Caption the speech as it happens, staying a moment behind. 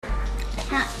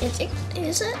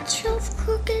Is that shelf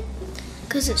crooked?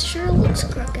 Because it sure looks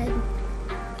crooked.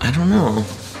 I don't know.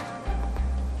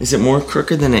 Is it more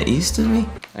crooked than it used to be?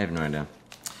 I have no idea.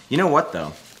 You know what,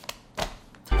 though?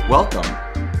 Welcome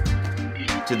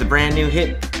to the brand new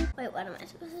hit. Wait, what am I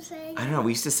supposed to say? I don't know.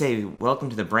 We used to say, welcome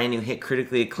to the brand new hit,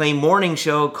 critically acclaimed morning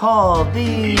show called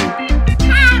the...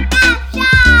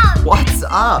 Show! What's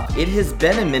up? It has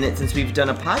been a minute since we've done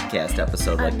a podcast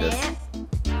episode like this.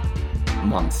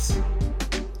 Months.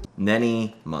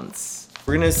 Many months.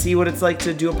 We're going to see what it's like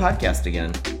to do a podcast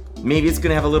again. Maybe it's going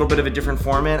to have a little bit of a different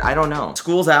format. I don't know.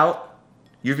 School's out.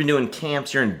 You've been doing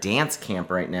camps. You're in dance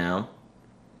camp right now.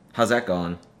 How's that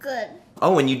going? Good.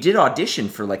 Oh, and you did audition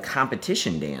for, like,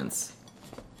 competition dance.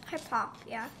 Hip-hop,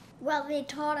 yeah. Well, they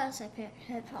taught us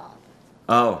hip-hop.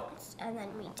 Oh. And then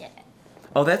we did it.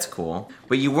 Oh, that's cool.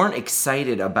 But you weren't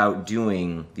excited about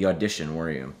doing the audition,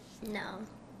 were you? No.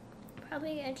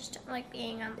 Probably I just don't like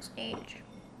being on the stage.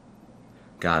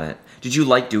 Got it. Did you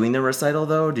like doing the recital,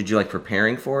 though? Did you like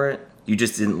preparing for it? You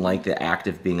just didn't like the act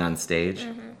of being on stage?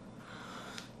 Mm-hmm.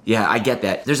 Yeah, I get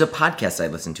that. There's a podcast I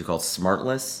listen to called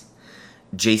Smartless.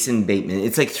 Jason Bateman.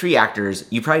 It's like 3 actors.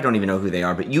 You probably don't even know who they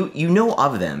are, but you know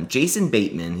of them. Jason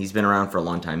Bateman, he's been around for a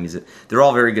long time. They're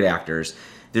all very good actors.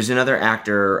 There's another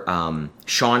actor,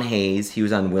 Sean Hayes. He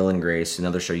was on Will and Grace,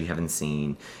 another show you haven't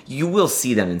seen. You will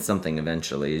see them in something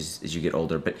eventually as you get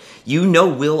older. But you know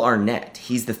Will Arnett.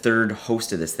 He's the 3rd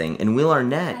host of this thing. And Will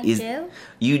Arnett he's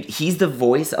the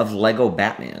voice of Lego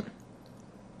Batman.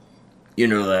 You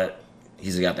know that?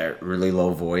 He's got that really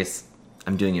low voice.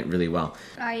 I'm doing it really well.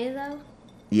 Are you, though?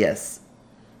 Yes.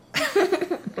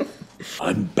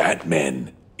 I'm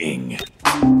Batman-ing.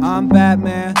 I'm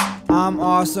Batman. I'm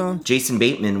awesome. Jason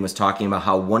Bateman was talking about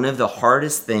how one of the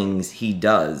hardest things he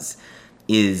does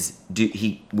is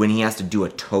when he has to do a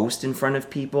toast in front of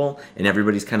people and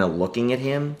everybody's kind of looking at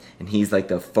him and he's like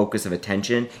the focus of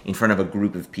attention in front of a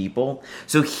group of people.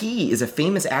 So he is a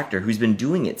famous actor who's been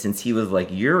doing it since he was like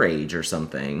your age or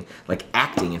something, like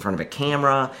acting in front of a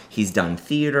camera. He's done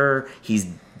theater. He's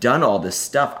done all this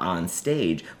stuff on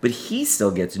stage, but he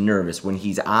still gets nervous when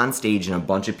he's on stage and a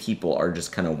bunch of people are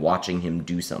just kind of watching him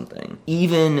do something.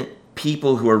 Even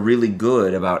people who are really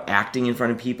good about acting in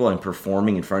front of people and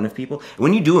performing in front of people.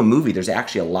 When you do a movie, there's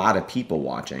actually a lot of people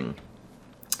watching,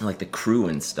 like the crew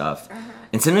and stuff. Uh-huh.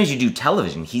 And sometimes you do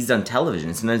television. He's done television.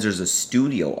 And sometimes there's a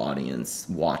studio audience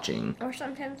watching. Or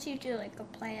sometimes you do like a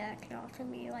play that can also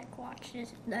be like watched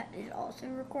that is also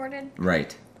recorded.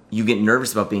 Right. You get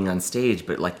nervous about being on stage,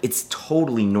 but like it's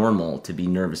totally normal to be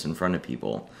nervous in front of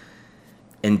people.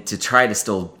 And to try to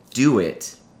still do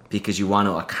it because you want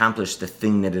to accomplish the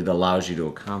thing that it allows you to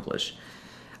accomplish.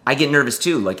 I get nervous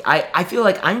too. Like I feel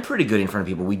like I'm pretty good in front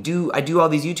of people. I do all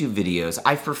these YouTube videos.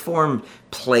 I've performed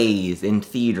plays in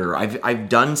theater. I've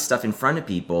done stuff in front of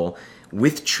people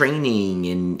with training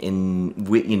and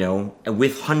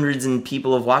with hundreds of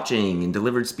people of watching and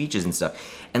delivered speeches and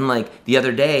stuff. And like the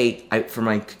other day, for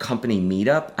my company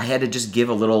meetup, I had to just give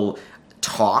a little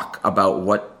talk about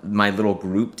what my little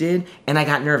group did, and I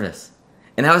got nervous.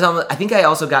 And I think I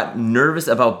also got nervous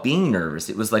about being nervous.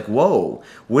 It was like, whoa,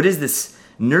 what is this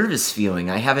nervous feeling?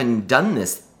 I haven't done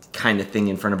this kind of thing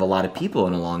in front of a lot of people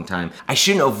in a long time. I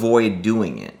shouldn't avoid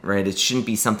doing it, right? It shouldn't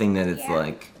be something that it's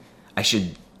like, I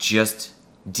should just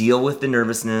deal with the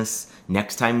nervousness.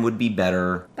 Next time would be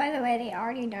better. By the way, they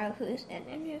already know who's in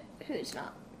and who's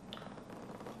not.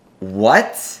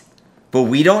 What? But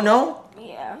we don't know?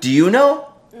 Yeah. Do you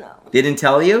know? No. They didn't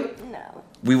tell you? No.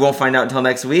 We won't find out until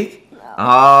next week? No.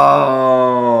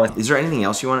 Oh. Is there anything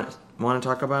else you want to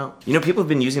talk about? You know, people have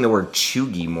been using the word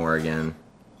chuggy more again.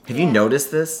 Have you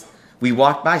noticed this? We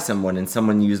walked by someone and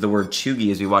someone used the word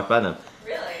chuggy as we walked by them.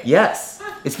 Really? Yes.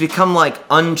 It's become like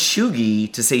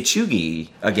unchuggy to say chuggy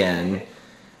again.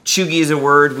 Chuggy is a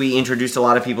word we introduced a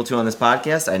lot of people to on this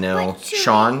podcast. I know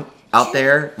Sean out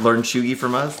there learned chuggy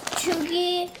from us.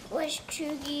 Chuggy was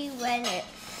chuggy when it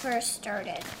first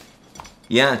started.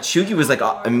 Yeah, chuggy was like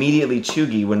immediately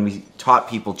chuggy when we taught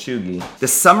people chuggy. The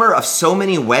summer of so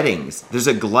many weddings. There's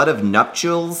a glut of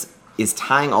nuptials is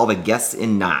tying all the guests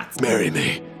in knots. Marry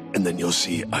me, and then you'll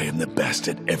see I am the best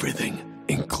at everything,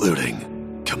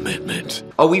 including commitment.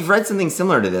 Oh, we've read something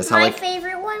similar to this. My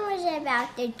favorite one was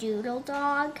about the doodle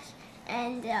dogs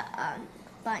and the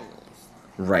bunnies.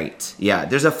 Right. Yeah,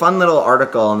 there's a fun little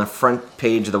article on the front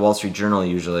page of the Wall Street Journal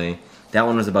usually. That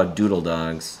one was about doodle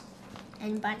dogs.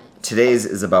 And bunnies. Today's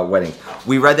is about weddings.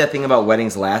 We read that thing about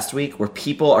weddings last week where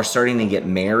people are starting to get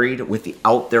married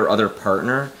without their other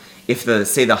partner. If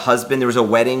the husband, there was a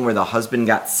wedding where the husband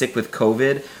got sick with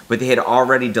COVID, but they had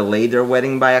already delayed their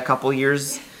wedding by a couple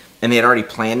years, and they had already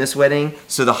planned this wedding,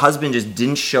 so the husband just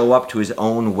didn't show up to his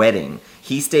own wedding.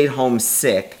 He stayed home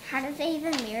sick. How did they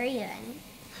even marry then?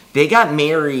 They got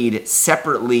married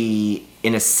separately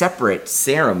in a separate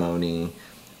ceremony,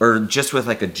 or just with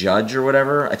like a judge or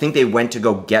whatever. I think they went to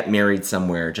go get married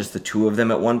somewhere, just the two of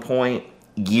them at one point,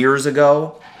 years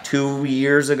ago, 2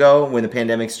 years ago when the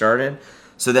pandemic started.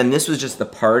 So then this was just the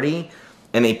party,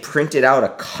 and they printed out a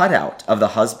cutout of the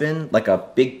husband, like a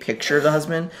big picture of the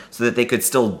husband, so that they could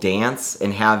still dance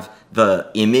and have the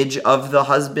image of the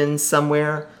husband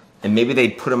somewhere. And maybe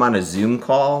they'd put him on a Zoom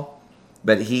call,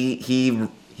 but he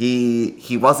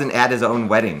wasn't at his own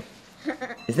wedding.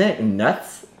 Isn't that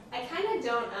nuts? I kind of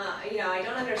don't, I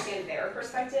don't understand their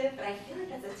perspective, but I feel like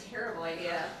that's a terrible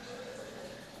idea.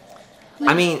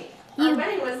 I mean, Our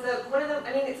wedding was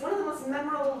it's one of the most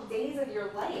memorable days of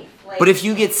your life. Like, but if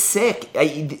you get sick,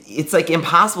 it's like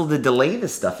impossible to delay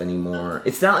this stuff anymore.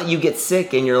 It's not like you get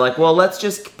sick and you're like, well, let's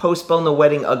just postpone the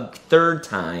wedding a third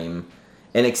time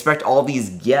and expect all these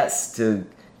guests to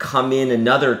come in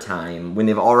another time when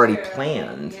they've already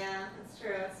planned. Yeah, that's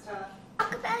true. It's tough.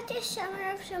 Talk about this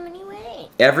summer of so many weddings.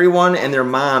 Everyone and their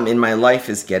mom in my life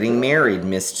is getting married,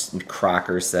 Miss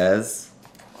Crocker says.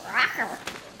 Rocker.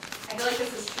 I feel like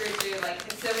this is true too. Like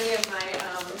so many of my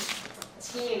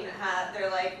team they're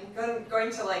like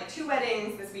going to like 2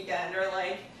 weddings this weekend, or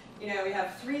like we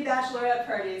have 3 bachelorette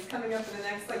parties coming up in the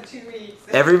next like 2 weeks.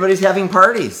 Everybody's having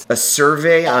parties. A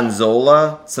survey on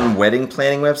Zola, some wedding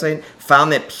planning website,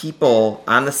 found that people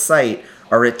on the site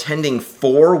are attending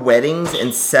 4 weddings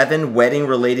and 7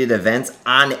 wedding-related events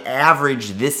on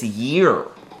average this year.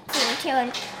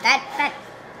 That.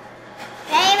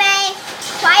 Baby,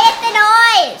 quiet the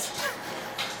noise.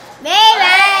 I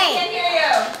Baby. can't hear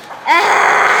you.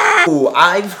 Ooh,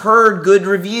 I've heard good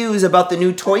reviews about the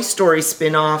new Toy Story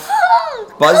spin-off.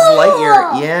 Oh, Buzz cool.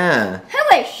 Lightyear, yeah.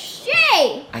 Who is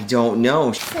she? I don't know.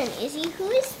 Listen, Izzy, who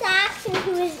is Sax and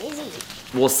who is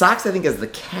Izzy? Well, Socks, I think, is the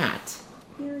cat.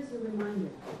 Here's a reminder.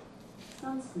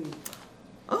 Sunscreen.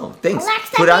 Oh, thanks.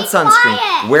 Alexa, Put on be sunscreen.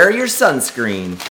 quiet. Wear your sunscreen.